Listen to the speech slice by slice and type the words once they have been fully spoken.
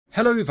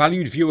Hello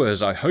valued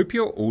viewers, I hope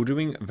you're all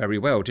doing very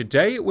well.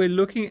 Today we're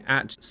looking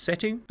at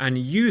setting and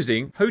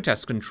using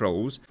HOTAS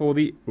controls for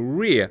the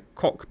rear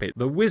cockpit,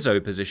 the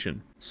WSO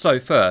position. So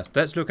first,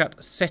 let's look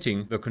at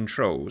setting the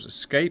controls.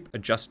 Escape,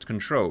 adjust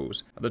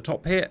controls. At the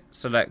top here,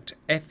 select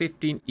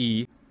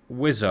F-15E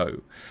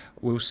WSO.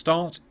 We'll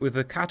start with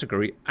the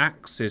category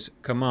Axis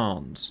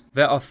Commands.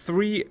 There are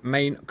three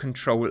main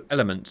control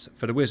elements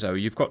for the WSO.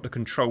 You've got the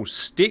control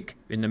stick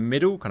in the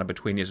middle, kind of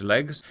between his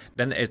legs.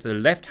 Then there's the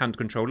left-hand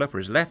controller for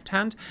his left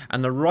hand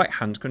and the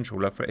right-hand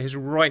controller for his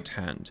right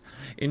hand.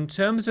 In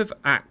terms of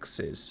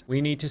axis, we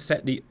need to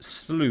set the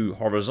slew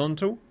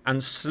horizontal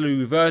and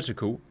slew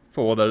vertical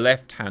for the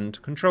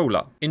left-hand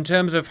controller. In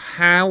terms of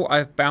how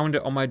I've bound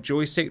it on my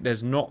joystick,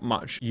 there's not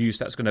much use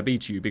that's going to be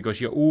to you because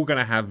you're all going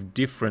to have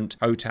different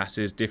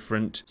HOTASes,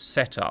 different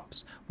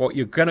setups. What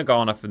you're going to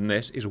garner from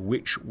this is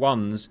which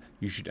ones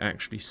you should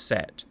actually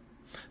set.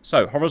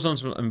 So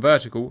horizontal and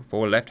vertical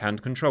for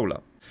left-hand controller.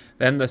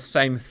 Then the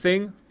same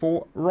thing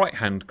for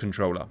right-hand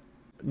controller.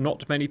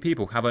 Not many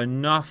people have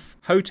enough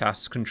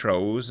HOTAS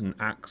controls and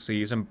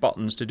axes and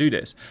buttons to do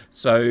this.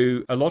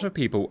 So a lot of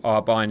people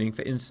are binding,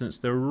 for instance,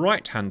 the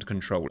right-hand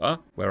controller,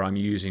 where I'm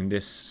using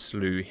this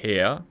slew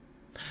here.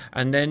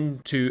 And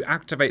then to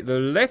activate the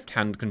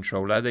left-hand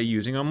controller, they're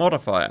using a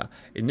modifier.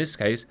 In this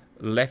case,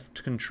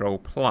 left control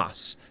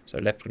plus. So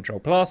left control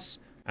plus,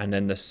 and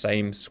then the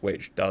same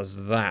switch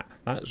does that.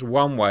 That's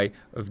one way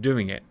of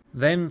doing it.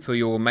 Then for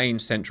your main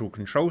central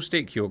control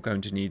stick, you're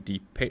going to need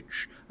the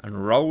pitch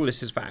and roll.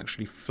 This is for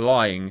actually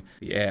flying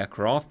the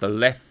aircraft. The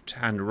left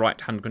and right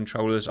hand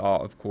controllers are,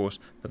 of course,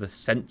 for the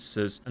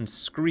sensors and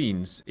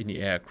screens in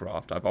the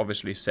aircraft. I've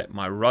obviously set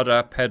my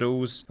rudder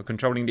pedals for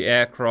controlling the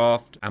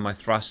aircraft and my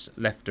thrust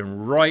left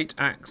and right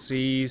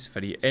axes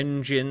for the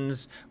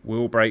engines,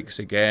 wheel brakes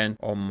again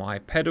on my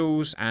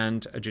pedals,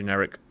 and a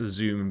generic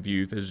zoom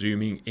view for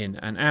zooming in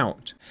and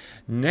out.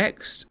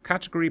 Next,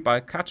 category by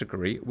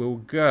category, we'll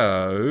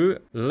go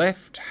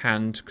left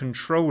hand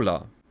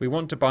controller. We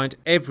want to bind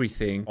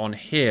everything on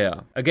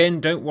here.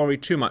 Again, don't worry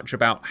too much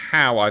about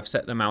how I've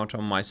set them out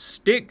on my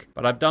stick,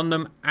 but I've done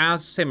them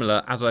as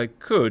similar as I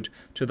could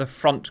to the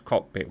front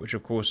cockpit, which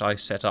of course I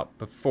set up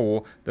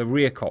before the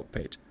rear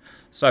cockpit.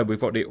 So we've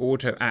got the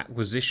auto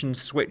acquisition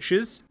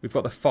switches, we've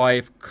got the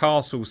 5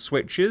 castle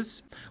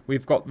switches,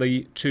 we've got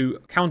the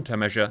 2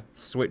 countermeasure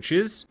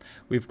switches,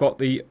 we've got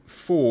the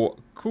 4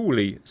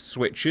 coolie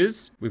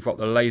switches, we've got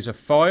the laser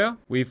fire,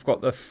 we've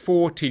got the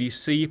 4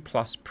 TDC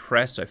plus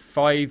press, so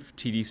 5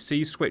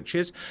 TDC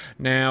switches.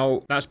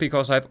 Now that's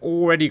because I've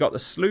already got the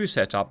slew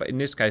set up, but in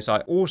this case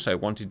I also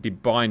wanted the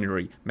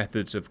binary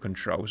methods of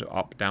control, so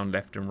up, down,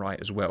 left and right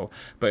as well.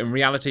 But in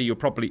reality you'll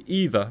probably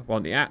either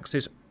want the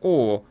axis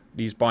or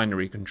these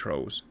binary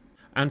controls.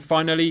 And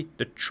finally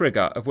the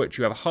trigger, of which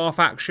you have a half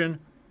action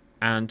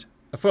and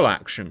a full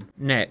action.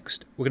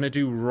 Next, we're going to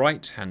do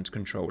right-hand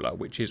controller,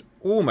 which is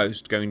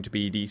almost going to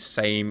be the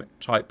same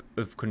type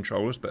of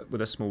controls, but with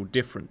a small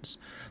difference.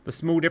 The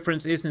small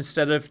difference is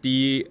instead of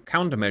the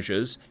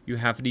countermeasures, you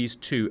have these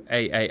 2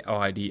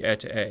 AAI, the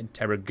air-to-air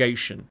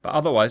interrogation. But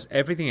otherwise,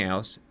 everything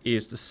else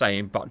is the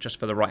same, but just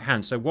for the right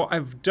hand. So what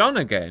I've done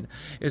again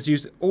is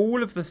used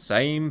all of the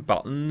same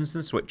buttons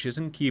and switches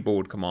and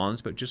keyboard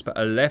commands, but just put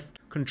a left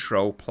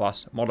control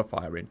plus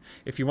modifier in.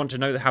 If you want to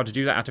know how to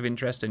do that out of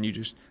interest, then you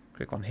just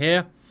click on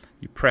here,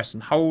 you press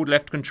and hold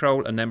left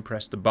control and then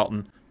press the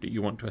button that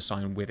you want to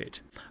assign with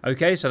it.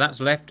 Okay, so that's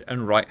left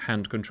and right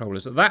hand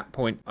controllers. At that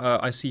point,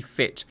 I see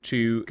fit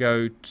to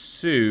go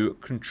to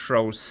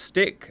control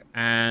stick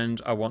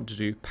and I want to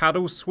do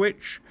paddle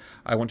switch.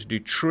 I want to do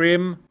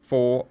trim,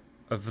 4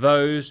 of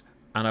those,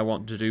 and I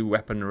want to do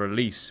weapon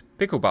release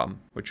pickle button,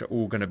 which are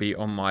all going to be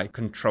on my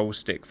control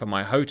stick for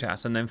my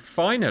HOTAS. And then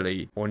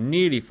finally, or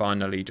nearly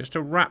finally, just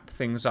to wrap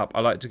things up, I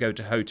like to go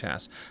to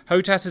HOTAS.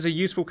 HOTAS is a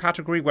useful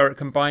category where it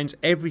combines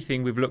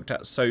everything we've looked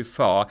at so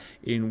far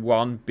in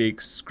one big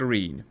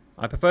screen.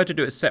 I prefer to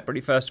do it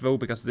separately first of all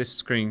because this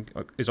screen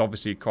is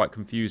obviously quite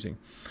confusing.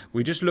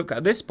 We just look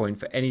at this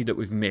point for any that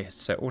we've missed.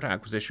 So auto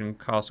acquisition,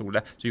 castle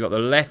left. So you've got the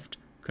left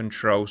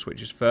control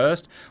switches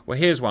first. Well,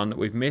 here's one that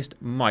we've missed,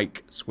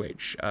 mic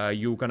switch.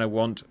 You're going to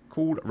want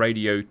cool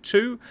radio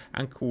 2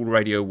 and cool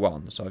radio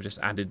 1, so I've just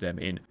added them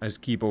in as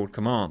keyboard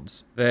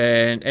commands.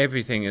 Then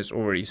everything is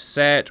already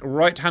set.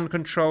 Right hand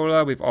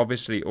controller we've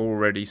obviously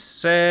already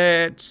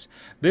set.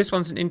 This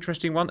one's an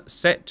interesting one,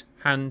 set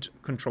hand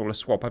controller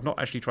swap. I've not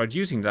actually tried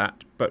using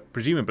that, but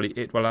presumably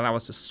it will allow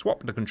us to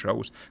swap the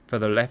controls for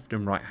the left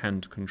and right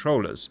hand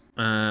controllers.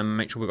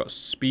 Make sure we've got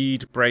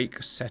speed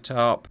brake set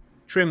up.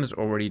 Trim's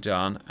already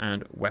done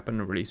and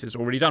weapon release is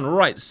already done.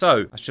 Right,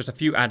 so that's just a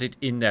few added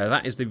in there.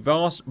 That is the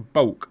vast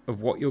bulk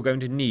of what you're going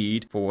to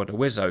need for the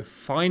WSO.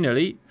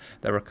 Finally,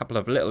 there are a couple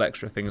of little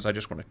extra things I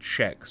just want to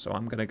check. So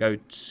I'm going to go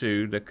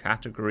to the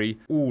category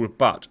all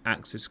but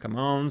axis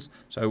commands.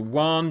 So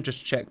one,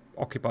 just check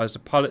occupies the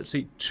pilot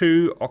seat,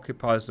 2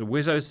 occupies the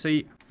WSO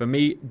seat. For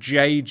me,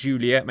 J,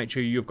 Juliet, make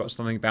sure you've got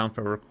something bound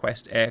for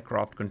request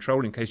aircraft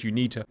control in case you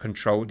need to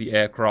control the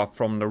aircraft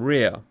from the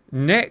rear.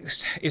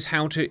 Next is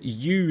how to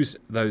use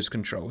those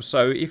controls.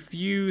 So if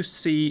you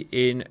see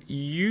in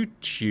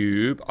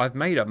YouTube, I've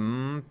made a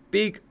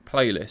big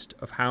playlist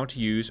of how to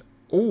use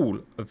all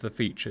of the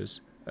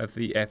features of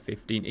the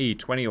F-15E,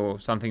 20 or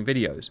something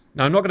videos.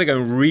 Now, I'm not going to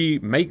go and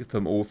remake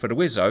them all for the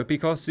WSO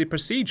because the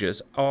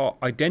procedures are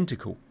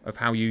identical of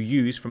how you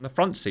use from the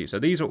front seat. So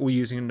these are all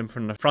using them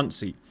from the front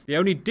seat. The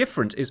only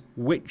difference is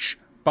which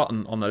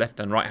button on the left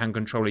and right hand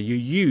controller you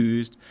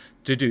used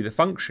to do the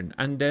function.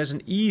 And there's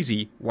an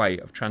easy way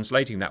of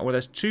translating that, or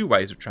there's 2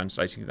 ways of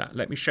translating that.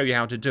 Let me show you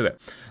how to do it.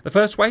 The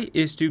first way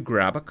is to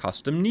grab a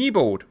custom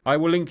kneeboard. I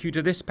will link you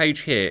to this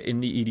page here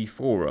in the ED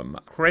forum.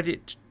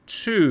 Credit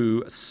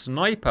to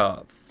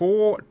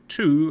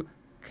Sniper42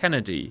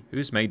 Kennedy,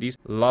 who's made these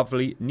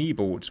lovely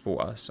kneeboards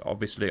for us.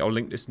 Obviously, I'll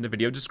link this in the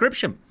video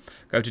description.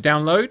 Go to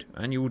download,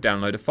 and you will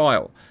download a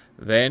file.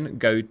 Then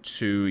go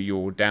to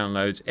your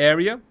downloads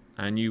area,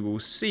 and you will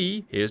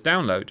see, here's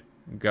download.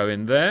 Go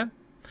in there,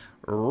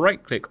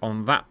 right-click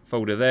on that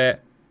folder there,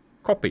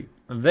 copy.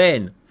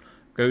 Then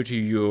go to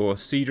your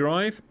C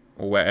drive,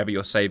 or wherever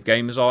your saved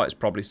games are. It's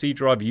probably C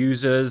drive,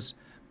 users,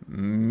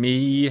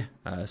 me,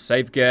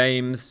 save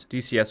games,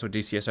 DCS or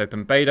DCS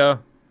open beta,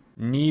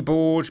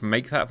 kneeboard,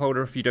 make that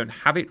folder. If you don't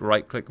have it,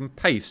 right click and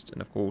paste, and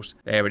of course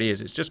there it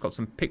is. It's just got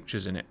some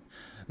pictures in it.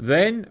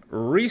 Then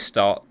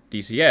restart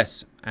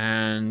DCS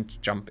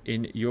and jump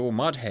in your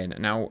mud hen.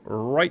 Now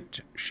right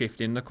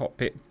shift in the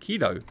cockpit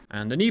kilo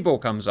and the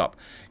kneeboard comes up.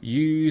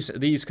 Use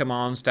these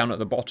commands down at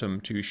the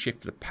bottom to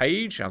shift the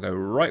page. I'll go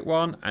right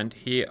 1, and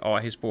here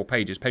are his 4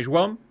 pages. Page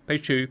 1,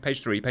 page 2,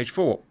 page 3, page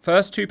 4.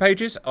 First 2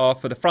 pages are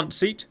for the front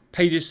seat.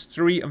 Pages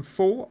 3 and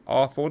 4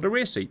 are for the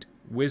rear seat.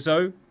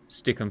 WSO,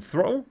 stick and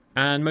throttle,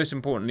 and most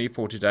importantly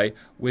for today,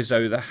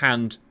 WSO, the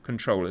hand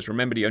controllers.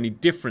 Remember, the only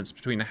difference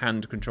between the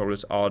hand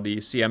controllers are the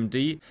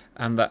CMD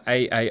and the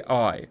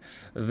AAI.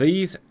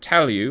 These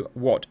tell you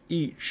what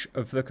each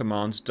of the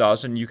commands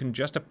does, and you can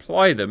just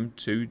apply them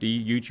to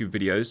the YouTube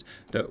videos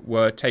that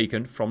were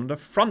taken from the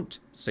front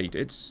seat.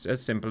 It's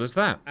as simple as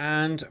that.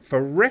 And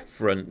for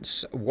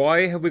reference,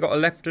 why have we got a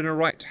left and a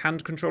right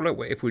hand controller?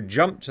 Well, if we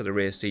jump to the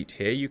rear seat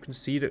here, you can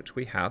see that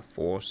we have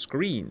 4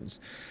 screens.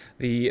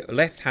 The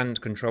left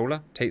hand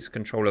controller takes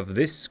control of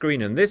this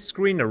screen and this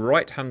screen. The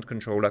right hand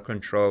controller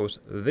controls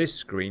this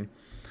screen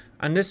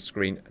and this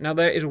screen. Now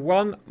there is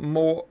one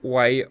more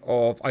way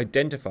of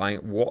identifying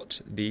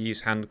what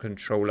these hand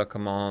controller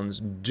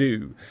commands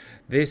do.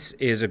 This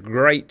is a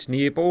great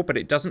kneeboard, but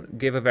it doesn't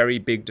give a very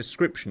big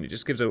description. It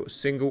just gives a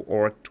single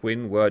or a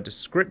twin word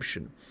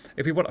description.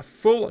 If we want a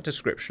full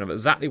description of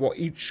exactly what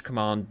each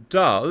command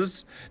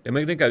does, then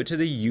we're going to go to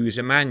the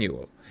user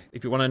manual.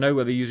 If you want to know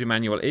where the user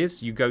manual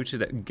is, you go to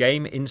the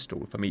game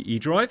install. For me,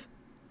 eDrive,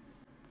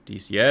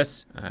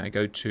 DCS,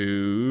 go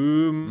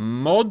to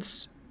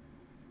mods,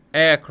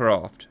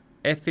 aircraft,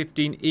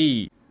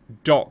 F-15E,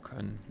 dock,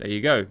 and there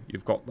you go,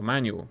 you've got the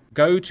manual.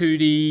 Go to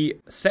the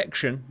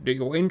section that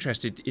you're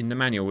interested in the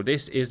manual.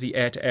 This is the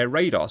air-to-air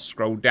radar.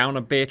 Scroll down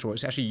a bit, or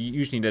it's actually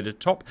usually near the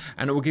top,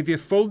 and it will give you a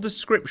full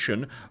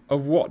description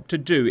of what to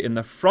do in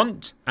the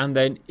front and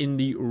then in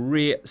the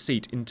rear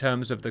seat in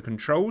terms of the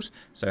controls.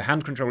 So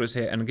hand controllers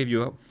here, and it'll give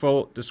you a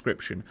full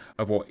description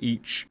of what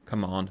each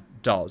command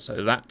does.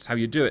 So that's how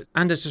you do it.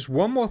 And there's just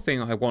one more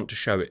thing I want to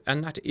show it,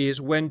 and that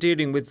is when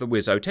dealing with the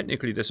WSO.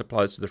 Technically this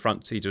applies to the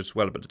front seat as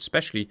well, but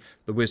especially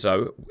the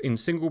WSO in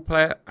single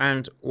player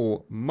and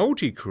or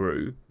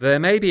multi-crew, there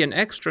may be an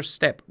extra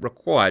step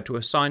required to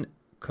assign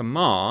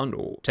command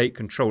or take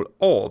control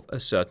of a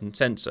certain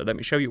sensor. Let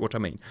me show you what I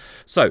mean.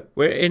 So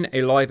we're in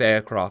a live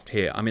aircraft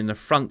here. I'm in the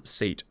front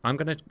seat. I'm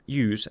going to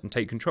use and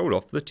take control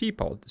of the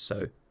T-pod.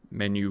 So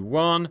menu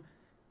 1,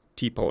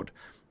 T-pod.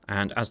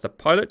 And as the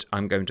pilot,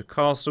 I'm going to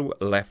castle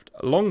left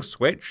long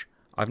switch.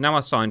 I've now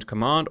assigned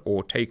command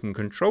or taken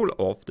control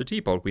of the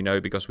T-pod. We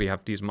know because we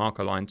have these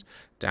marker lines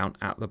down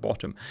at the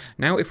bottom.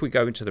 Now if we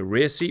go into the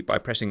rear seat by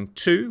pressing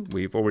 2,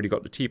 we've already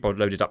got the T-pod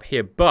loaded up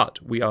here, but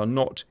we are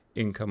not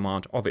in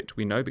command of it.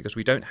 We know because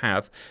we don't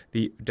have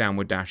the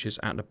downward dashes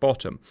at the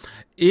bottom.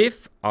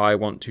 If I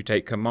want to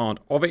take command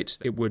of it,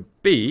 it would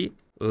be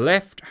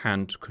left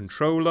hand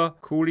controller,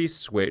 coolie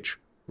switch,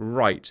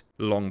 right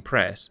long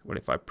press. Well,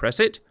 if I press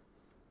it,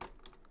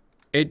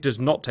 it does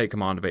not take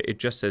command of it. It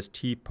just says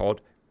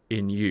T-pod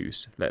in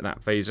use. Let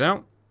that phase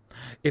out.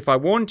 If I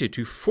wanted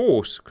to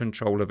force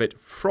control of it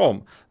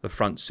from the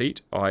front seat,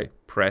 I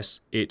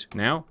press it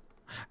now.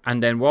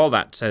 And then while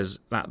that says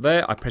that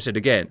there, I press it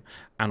again.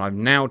 And I've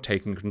now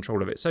taken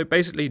control of it. So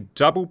basically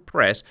double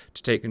press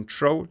to take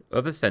control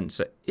of the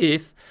sensor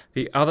if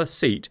the other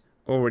seat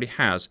already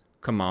has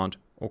command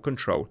or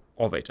control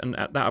of it. And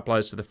that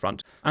applies to the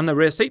front and the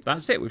rear seat.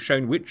 That's it. We've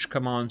shown which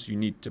commands you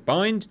need to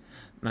bind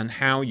and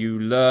how you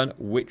learn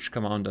which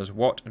command does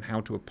what and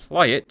how to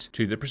apply it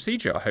to the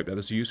procedure. I hope that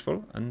was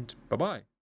useful, and bye-bye.